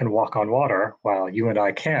example, can walk on water while you and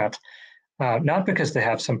I can't, not because they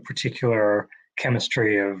have some particular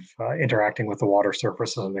chemistry of interacting with the water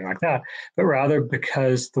surface or something like that, but rather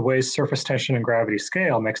because the way surface tension and gravity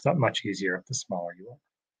scale makes that much easier the smaller you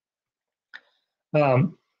are.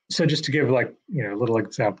 So just to give a little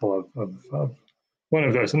example of one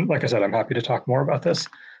of those, and like I said, I'm happy to talk more about this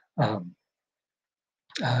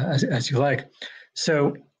as you like.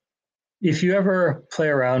 So if you ever play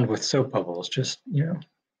around with soap bubbles, just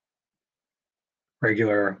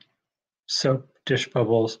regular soap dish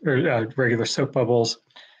bubbles or regular soap bubbles,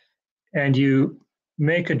 and you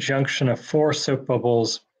make a junction of 4 soap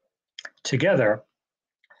bubbles together,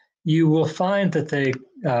 you will find that they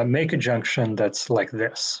make a junction that's like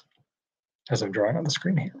this, as I'm drawing on the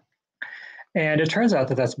screen here. And it turns out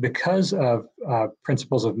that that's because of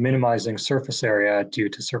principles of minimizing surface area due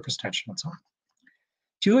to surface tension and so on.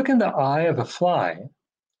 If you look in the eye of a fly,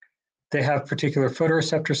 they have particular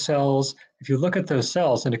photoreceptor cells. If you look at those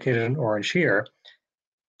cells indicated in orange here,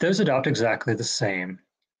 those adopt exactly the same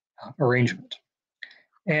arrangement.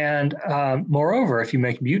 And moreover, if you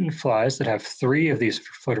make mutant flies that have 3 of these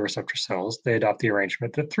photoreceptor cells, they adopt the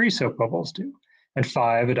arrangement that 3 soap bubbles do, and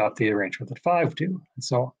 5 adopt the arrangement that 5 do, and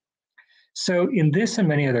so on. So in this and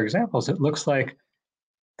many other examples, it looks like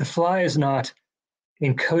the fly is not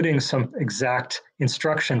encoding some exact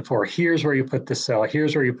instruction for here's where you put this cell,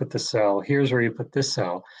 here's where you put this cell, here's where you put this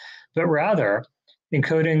cell, but rather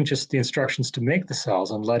encoding just the instructions to make the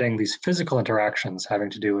cells and letting these physical interactions having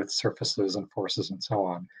to do with surfaces and forces and so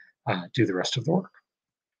on do the rest of the work.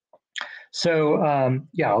 So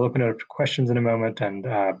yeah, I'll open it up to questions in a moment, and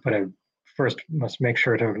but I first must make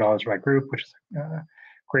sure to acknowledge my group, which is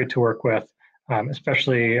great to work with.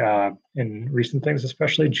 especially in recent things,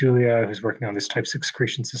 especially Julia, who's working on these types of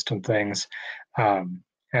excretion system things,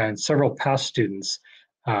 and several past students,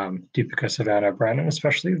 Deepika, Savannah, Brandon,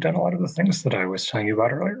 especially, who've done a lot of the things that I was telling you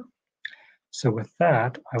about earlier. So with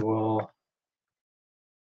that, I will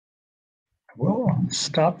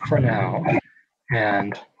stop for now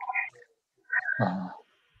and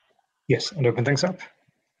yes, and open things up.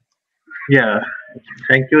 Yeah,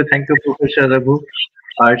 thank you, Professor Raghu.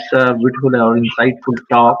 It's a beautiful or insightful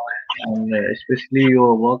talk, and especially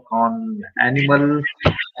your work on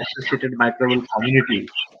animal-associated microbial community.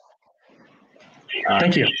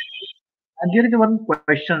 Thank you. And there is one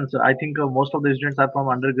question. So I think most of the students are from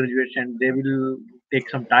undergraduation. They will take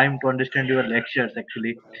some time to understand your lectures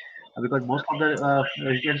actually, because most of the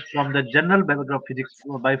students from the general background of physics,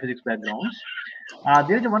 biophysics backgrounds.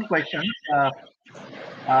 There is one question. Uh,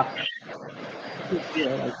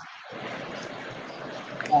 here,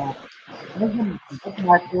 uh, does the gut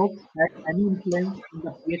microbes have any influence in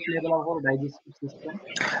the pH level of our digestive system?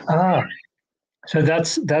 So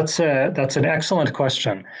that's an excellent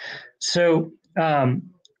question. So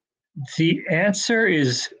the answer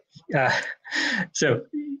is so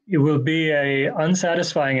it will be a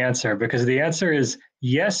unsatisfying answer because the answer is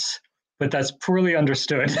yes, but that's poorly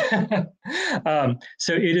understood.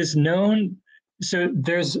 So it is known. So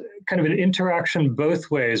there's kind of an interaction both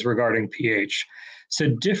ways regarding pH. So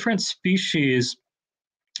different species,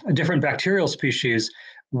 different bacterial species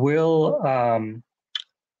will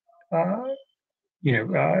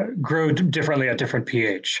grow differently at different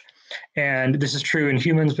pH. And this is true in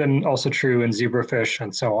humans, but also true in zebrafish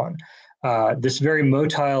and so on. This very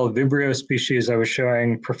motile Vibrio species I was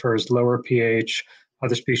showing prefers lower pH,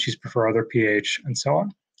 other species prefer other pH, and so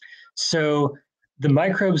on. So the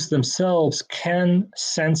microbes themselves can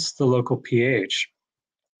sense the local pH,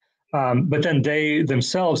 but then they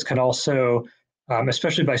themselves can also,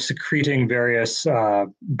 especially by secreting various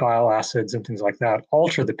bile acids and things like that,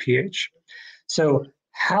 alter the pH. So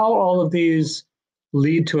how all of these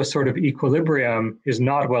lead to a sort of equilibrium is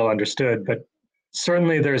not well understood, but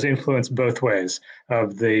certainly there's influence both ways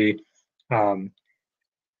of the kind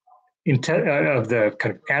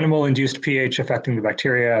of animal-induced pH affecting the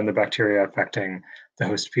bacteria and the bacteria affecting the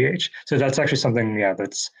host pH. So that's actually something, yeah,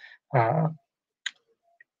 that's the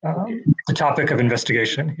topic of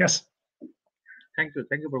investigation. Yes. Thank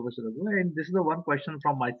you, Professor Raghu. And this is the one question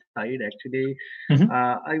from my side. Actually, Mhm.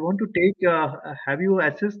 I want to take. Have you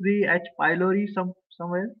assessed the H. pylori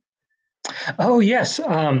somewhere? Oh yes.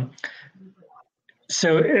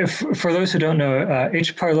 So if for those who don't know,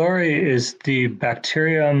 H. pylori is the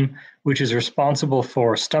bacterium which is responsible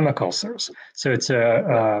for stomach ulcers. So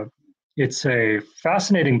it's a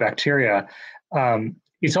fascinating bacteria.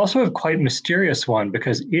 It's also a quite mysterious one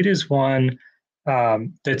because it is one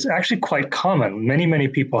that's actually quite common. Many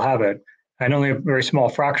people have it, and only a very small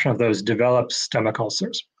fraction of those develop stomach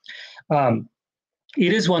ulcers.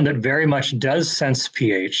 It is one that very much does sense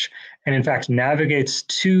pH, and in fact navigates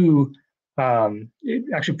to. It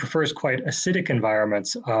actually prefers quite acidic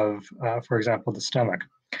environments of, for example, the stomach.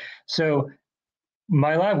 So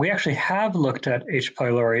my lab, we actually have looked at H.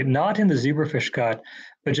 pylori, not in the zebrafish gut,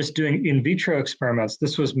 but just doing in vitro experiments.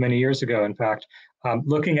 This was many years ago, in fact,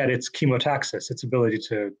 looking at its chemotaxis, its ability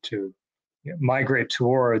to migrate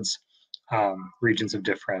towards regions of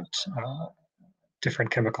different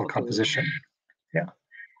chemical composition. Yeah,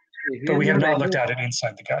 but we have not looked at it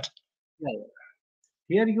inside the gut. Yeah.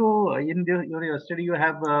 Here you in your study you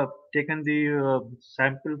have taken the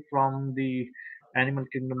sample from the animal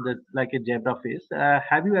kingdom, that like a zebrafish.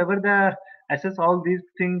 Have you ever assessed all these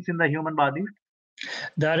things in the human body?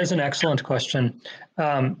 That is an excellent question.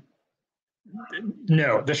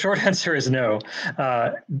 No, the short answer is no.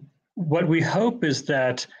 What we hope is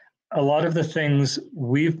that a lot of the things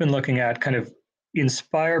we've been looking at kind of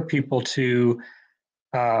inspire people to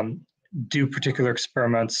do particular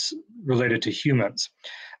experiments related to humans.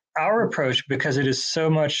 Our approach, because it is so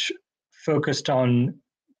much focused on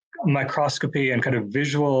microscopy and kind of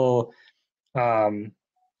visual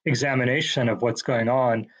examination of what's going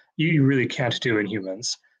on, you really can't do in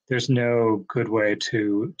humans. There's no good way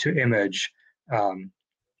to image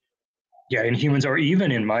in humans or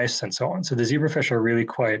even in mice and so on. So the zebrafish are really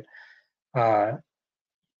quite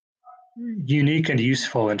unique and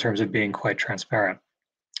useful in terms of being quite transparent.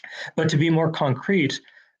 But to be more concrete,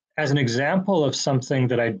 as an example of something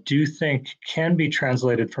that I do think can be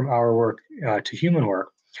translated from our work to human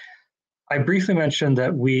work, I briefly mentioned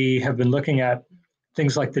that we have been looking at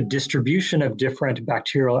things like the distribution of different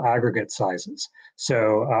bacterial aggregate sizes.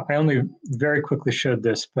 So I only very quickly showed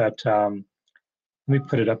this, but let me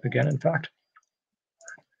put it up again, in fact.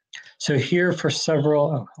 So here for several,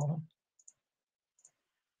 oh, hold on.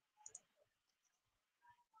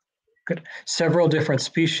 Good. Several different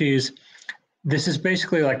species. This is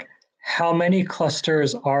basically like how many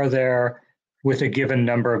clusters are there with a given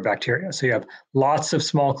number of bacteria. So you have lots of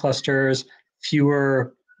small clusters,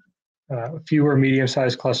 fewer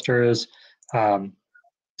medium-sized clusters,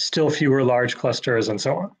 still fewer large clusters, and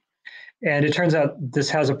so on. And it turns out this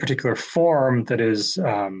has a particular form that is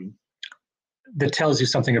that tells you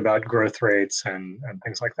something about growth rates and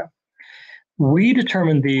things like that. We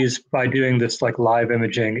determined these by doing this like live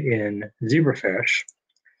imaging in zebrafish.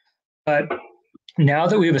 But now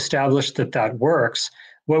that we've established that that works,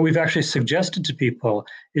 what we've actually suggested to people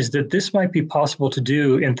is that this might be possible to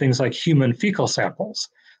do in things like human fecal samples,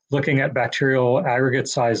 looking at bacterial aggregate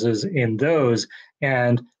sizes in those.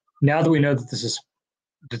 And now that we know that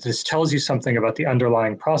this tells you something about the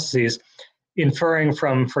underlying processes, inferring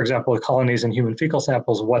from, for example, colonies in human fecal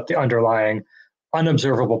samples, what the underlying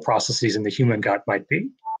unobservable processes in the human gut might be.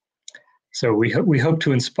 So we hope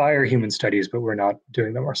to inspire human studies, but we're not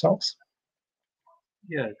doing them ourselves.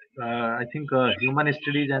 Yes, I think human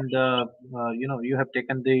studies and you have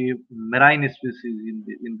taken the marine species in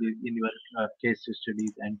your case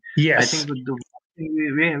studies, and yes. I think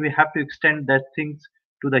we have to extend that things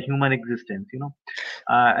to the human existence.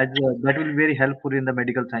 As that will be very helpful in the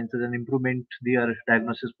medical sciences and improvement their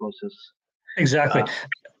diagnosis process. Exactly.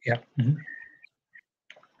 Yeah. Mm-hmm.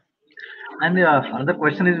 And another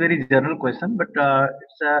question is very general question, but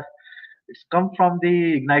it's come from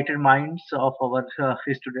the ignited minds of our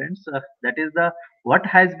students. That is what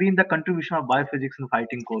has been the contribution of biophysics in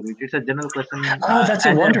fighting COVID? It's a general question. Oh, that's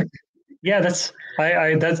a wonderful. Yeah,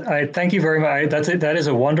 I thank you very much. That is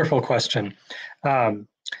a wonderful question.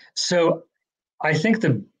 So I think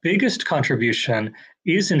the biggest contribution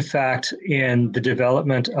is in fact in the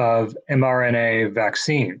development of mRNA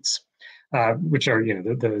vaccines, which are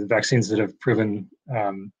the vaccines that have proven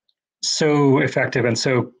so effective and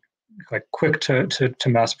so like quick to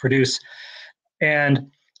mass produce.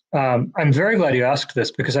 And I'm very glad you asked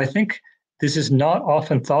this because I think this is not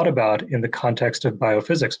often thought about in the context of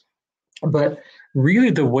biophysics. But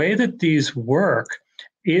really the way that these work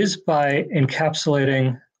is by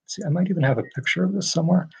encapsulating, let's see, I might even have a picture of this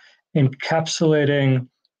somewhere, encapsulating,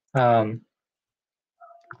 let's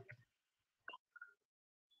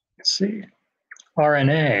see,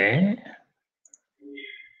 RNA.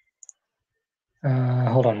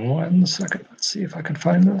 Hold on one second. Let's see if I can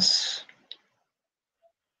find this.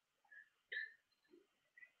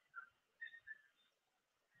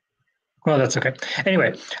 Well, that's okay.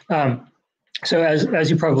 Anyway, so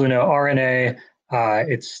as you probably know, RNA,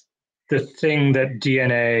 it's the thing that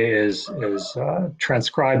DNA is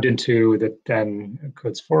transcribed into that then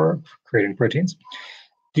codes for creating proteins.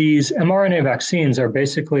 These mRNA vaccines are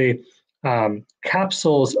basically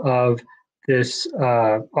capsules of this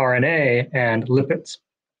RNA and lipids.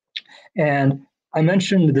 And I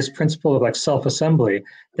mentioned this principle of like self-assembly.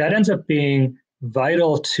 That ends up being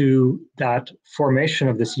vital to that formation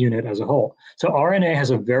of this unit as a whole. So RNA has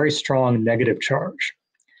a very strong negative charge.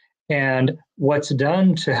 And what's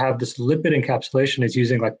done to have this lipid encapsulation is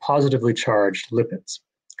using like positively charged lipids.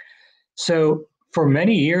 So for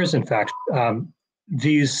many years, in fact,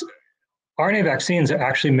 these RNA vaccines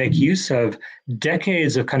actually make use of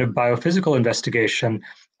decades of kind of biophysical investigation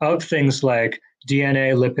of things like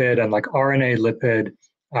DNA lipid and like RNA lipid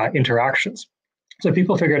interactions. So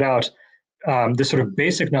people figured out this sort of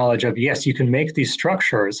basic knowledge of, yes, you can make these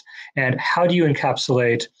structures, and how do you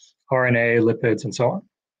encapsulate RNA, lipids, and so on.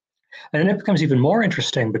 And then it becomes even more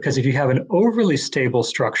interesting because if you have an overly stable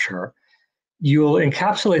structure, you'll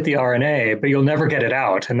encapsulate the RNA, but you'll never get it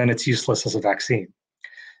out, and then it's useless as a vaccine.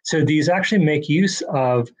 So these actually make use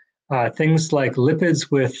of things like lipids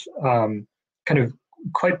with kind of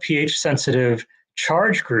quite pH-sensitive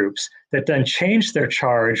charge groups that then change their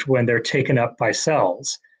charge when they're taken up by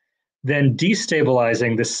cells, then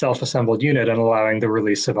destabilizing this self-assembled unit and allowing the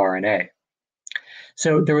release of RNA.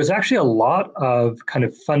 So there was actually a lot of kind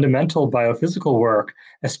of fundamental biophysical work,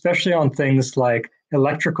 especially on things like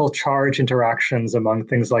electrical charge interactions among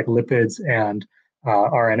things like lipids and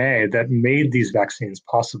RNA that made these vaccines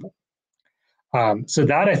possible. So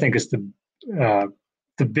that I think is the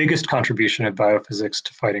biggest contribution of biophysics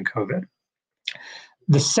to fighting COVID.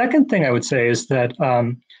 The second thing I would say is that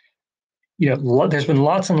there's been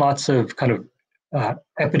lots and lots of kind of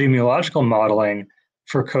epidemiological modeling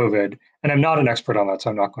for COVID, and I'm not an expert on that, so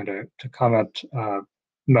I'm not going to comment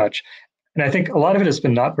much. And I think a lot of it has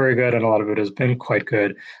been not very good, and a lot of it has been quite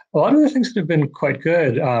good. A lot of the things that have been quite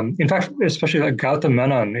good, in fact, especially like Gautam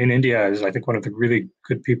Menon in India is, I think, one of the really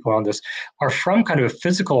good people on this, are from kind of a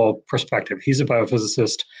physical perspective. He's a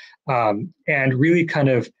biophysicist, and really kind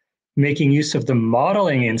of making use of the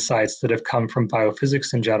modeling insights that have come from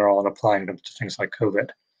biophysics in general and applying them to things like COVID.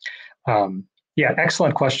 Yeah,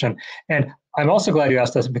 excellent question. And I'm also glad you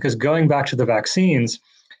asked this, because going back to the vaccines,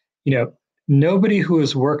 nobody who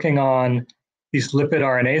was working on these lipid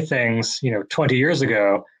RNA things, 20 years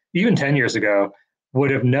ago, even 10 years ago,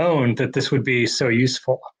 would have known that this would be so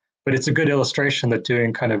useful. But it's a good illustration that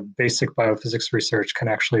doing kind of basic biophysics research can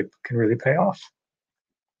really pay off.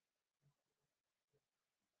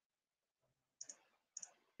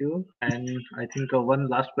 And I think one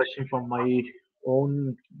last question from my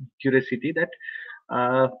own curiosity, that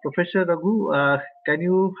Professor Raghu, can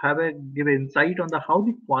you give insight on how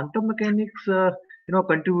the quantum mechanics,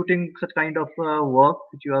 contributing such kind of work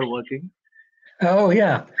which you are working? Oh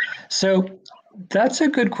yeah, so that's a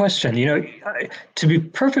good question. To be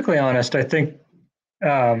perfectly honest, I think,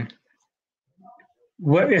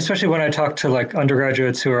 especially when I talk to like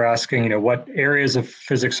undergraduates who are asking, what areas of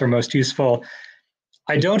physics are most useful,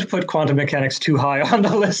 I don't put quantum mechanics too high on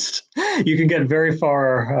the list. You can get very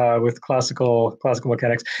far with classical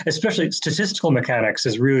mechanics, especially statistical mechanics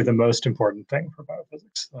is really the most important thing for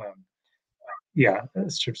biophysics. Yeah,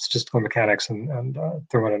 statistical mechanics and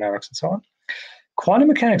thermodynamics and so on. Quantum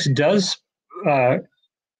mechanics does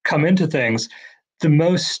come into things. The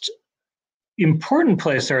most important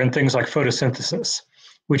place are in things like photosynthesis,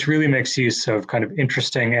 which really makes use of kind of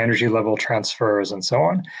interesting energy level transfers and so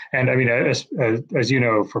on. And I mean, as you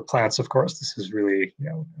know, for plants, of course, this is really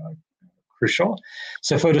crucial.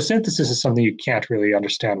 So photosynthesis is something you can't really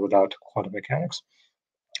understand without quantum mechanics.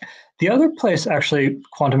 The other place actually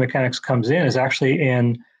quantum mechanics comes in is actually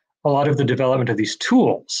in a lot of the development of these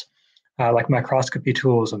tools, like microscopy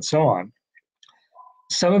tools and so on.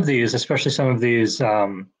 Some of these, especially some of these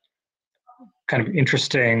kind of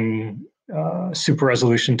interesting super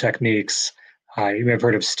resolution techniques, you may have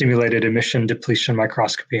heard of stimulated emission depletion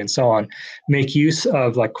microscopy and so on, make use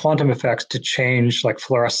of like quantum effects to change like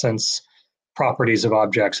fluorescence properties of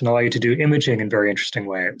objects and allow you to do imaging in very interesting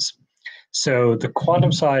ways. So the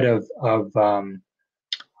quantum side of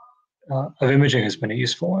imaging has been a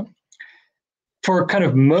useful one. For kind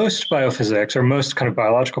of most biophysics or most kind of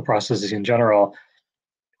biological processes in general,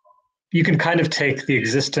 you can kind of take the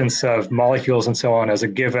existence of molecules and so on as a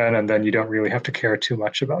given, and then you don't really have to care too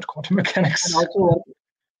much about quantum mechanics.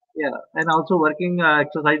 And also working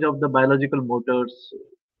exercise of the biological motors.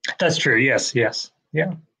 That's true. Yes. Yeah.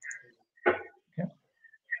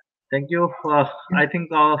 Thank you. I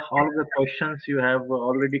think all of the questions you have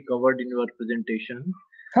already covered in your presentation.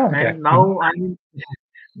 Oh, okay. And now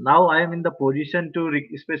I am in the position to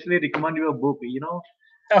especially recommend your book.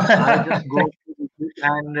 I just go to this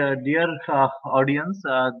and dear audience,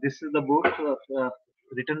 this is the book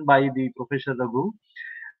written by the Professor Raghu,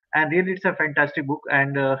 and really it's a fantastic book.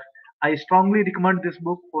 And I strongly recommend this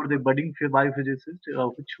book for the budding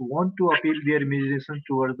biophysicists which want to appeal their imagination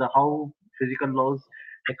towards how physical laws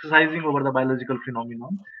exercising over the biological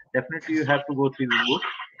phenomenon. Definitely, you have to go through this book.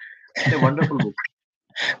 It's a wonderful book.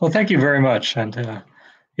 Well, thank you very much. And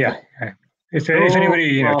yeah, if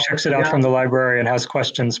anybody checks it out from the library and has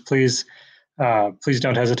questions, please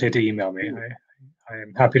don't hesitate to email me. I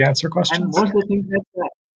am happy to answer questions. And most of the things that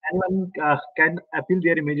anyone can appeal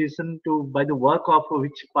their imagination to by the work of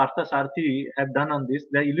which Partha Sarthi have done on this,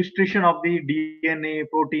 the illustration of the DNA,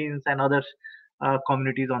 proteins, and other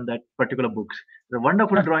communities on that particular books. The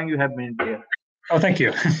wonderful drawing you have made there. Oh, thank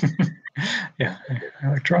you. Yeah, I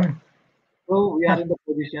like drawing. So we are in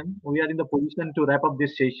the position to wrap up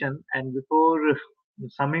this session, and before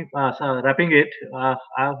wrapping it, I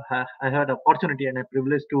had an opportunity and a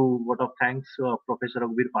privilege to vote of thanks to Professor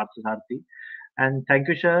Raghubir Parthasarathy. And thank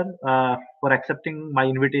you, sir, for accepting my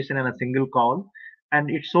invitation in a single call. And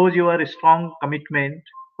it shows your strong commitment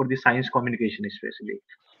for the science communication, especially.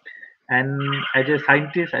 And as a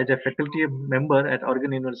scientist, as a faculty member at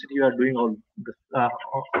Oregon University, you are doing all.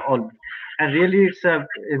 And really, it's an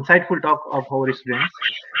insightful talk of our students.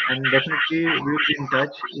 And definitely, we will be in touch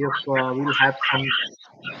if we'll have some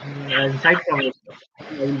insight from you.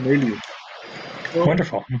 I will mail you. So,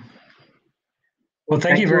 wonderful. Well,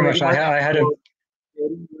 thank you very much. I had a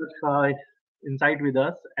sharing your insight with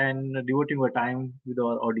us and devoting your time with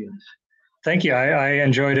our audience. Thank you. I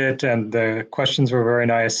enjoyed it, and the questions were very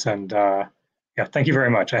nice. And yeah, thank you very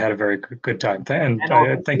much. I had a very good time. And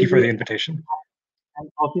thank you for the invitation. And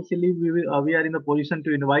officially, we are in the position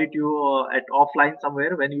to invite you at offline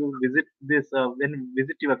somewhere when you visit this when you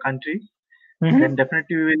visit your country. then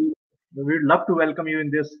definitely we'd love to welcome you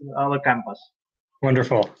in this our campus.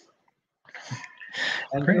 Wonderful.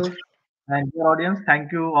 Thank Great. you. And dear audience,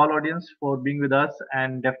 thank you all audience for being with us.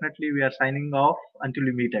 And definitely we are signing off until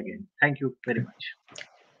we meet again. Thank you very much.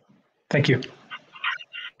 Thank you.